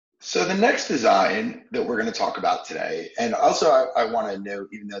So the next design that we're going to talk about today, and also I want to note,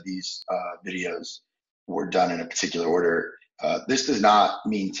 even though these videos were done in a particular order, this does not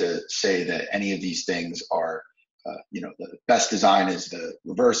mean to say that any of these things are, the best design is the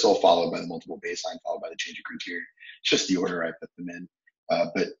reversal followed by the multiple baseline followed by the changing criterion. It's just the order I put them in.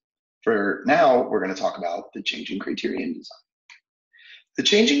 But for now, we're going to talk about the changing criterion design. The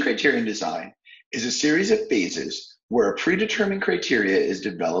changing criterion design is a series of phases where a predetermined criteria is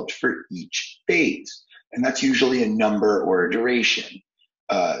developed for each phase, and that's usually a number or a duration.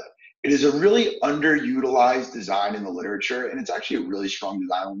 It is a really underutilized design in the literature, and it's actually a really strong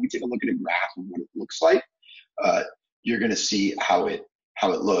design. When we take a look at a graph of what it looks like, you're going to see how it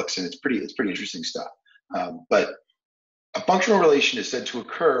looks, and it's pretty interesting stuff. But a functional relation is said to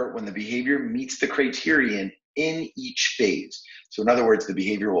occur when the behavior meets the criterion in each phase. So in other words, the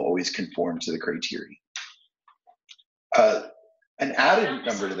behavior will always conform to the criterion. An added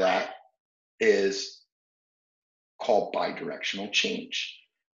number to that is called bidirectional change.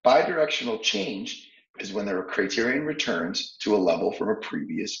 Bidirectional change is when the criterion returns to a level from a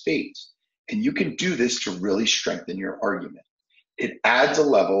previous phase. And you can do this to really strengthen your argument. It adds a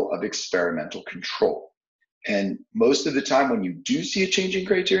level of experimental control. And most of the time when you do see a changing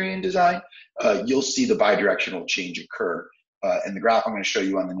criterion design, you'll see the bidirectional change occur. And the graph I'm going to show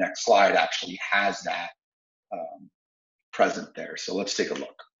you on the next slide actually has that present there. So let's take a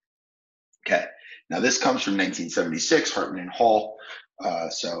look. Okay, now this comes from 1976, Hartman and Hall.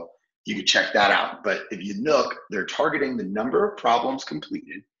 So you can check that out. But if you look, they're targeting the number of problems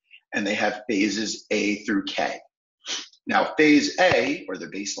completed, and they have phases A through K. Now, phase A, or the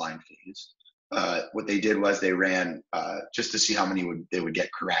baseline phase, what they did was they ran just to see how many they would get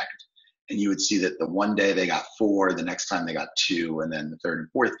correct. And you would see that the one day they got 4, the next time they got 2, and then the third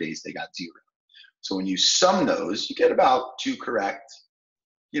and fourth phase they got 0. So when you sum those, you get about 2 correct,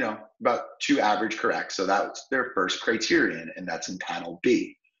 about 2 average correct. So that's their first criterion, and that's in panel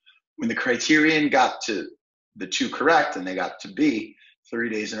B. When the criterion got to the 2 correct and they got to B 3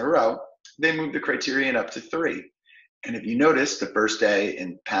 days in a row, they moved the criterion up to 3. And if you notice, the first day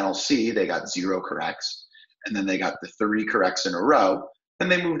in panel C, they got 0 corrects, and then they got the 3 corrects in a row, then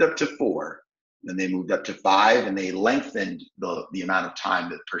they moved up to 4. Then they moved up to 5, and they lengthened the amount of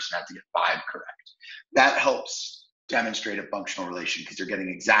time that the person had to get 5 correct. That helps demonstrate a functional relation because they're getting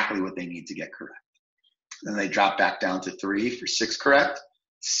exactly what they need to get correct. Then they drop back down to 3 for 6 correct,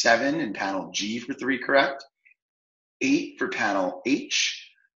 7 in panel G for 3 correct, 8 for panel H.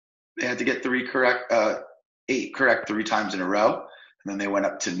 They had to get 8 correct 3 times in a row, and then they went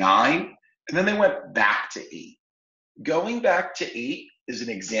up to 9, and then they went back to 8. Going back to 8 is an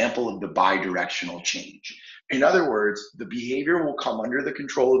example of the bidirectional change. In other words, the behavior will come under the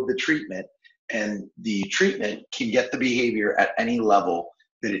control of the treatment, and the treatment can get the behavior at any level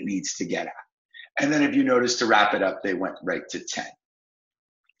that it needs to get at. And then if you notice, to wrap it up, they went right to 10.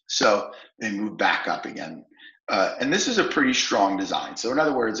 So they moved back up again. And this is a pretty strong design. So in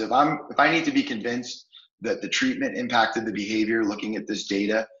other words, if I need to be convinced that the treatment impacted the behavior looking at this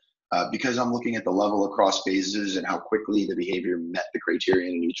data, because I'm looking at the level across phases and how quickly the behavior met the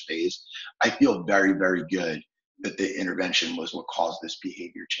criterion in each phase, I feel very, very good that the intervention was what caused this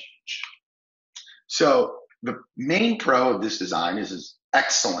behavior change. So the main pro of this design is it's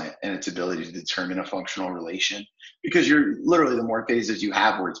excellent in its ability to determine a functional relation, because you're literally, the more phases you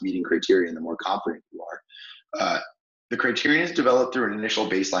have where it's meeting criterion, the more confident you are. The criterion is developed through an initial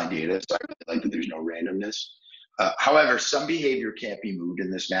baseline data, so I really like that there's no randomness. However, some behavior can't be moved in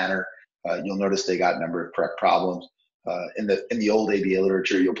this manner. You'll notice they got a number of correct problems. In the old ABA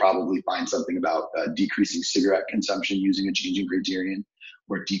literature, you'll probably find something about decreasing cigarette consumption using a changing criterion,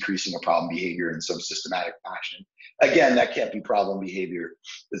 or decreasing a problem behavior in some systematic fashion. Again, that can't be problem behavior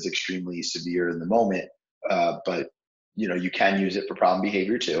that's extremely severe in the moment, but you can use it for problem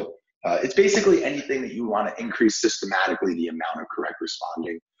behavior too. It's basically anything that you want to increase systematically the amount of correct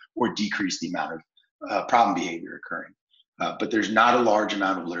responding or decrease the amount of problem behavior occurring. But there's not a large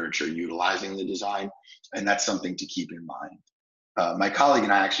amount of literature utilizing the design, and that's something to keep in mind. My colleague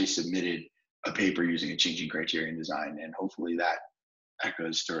and I actually submitted a paper using a changing criterion design, and hopefully that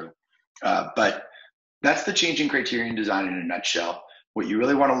goes through. But that's the changing criterion design in a nutshell. What you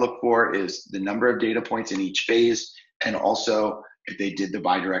really want to look for is the number of data points in each phase, and also if they did the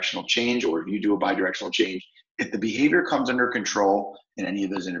bidirectional change, or if you do a bidirectional change, if the behavior comes under control in any of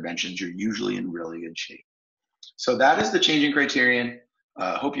those interventions, you're usually in really good shape. So that is the changing criterion.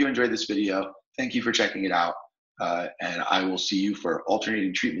 Hope you enjoyed this video. Thank you for checking it out. And I will see you for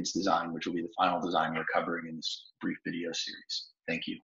alternating treatments design, which will be the final design we're covering in this brief video series. Thank you.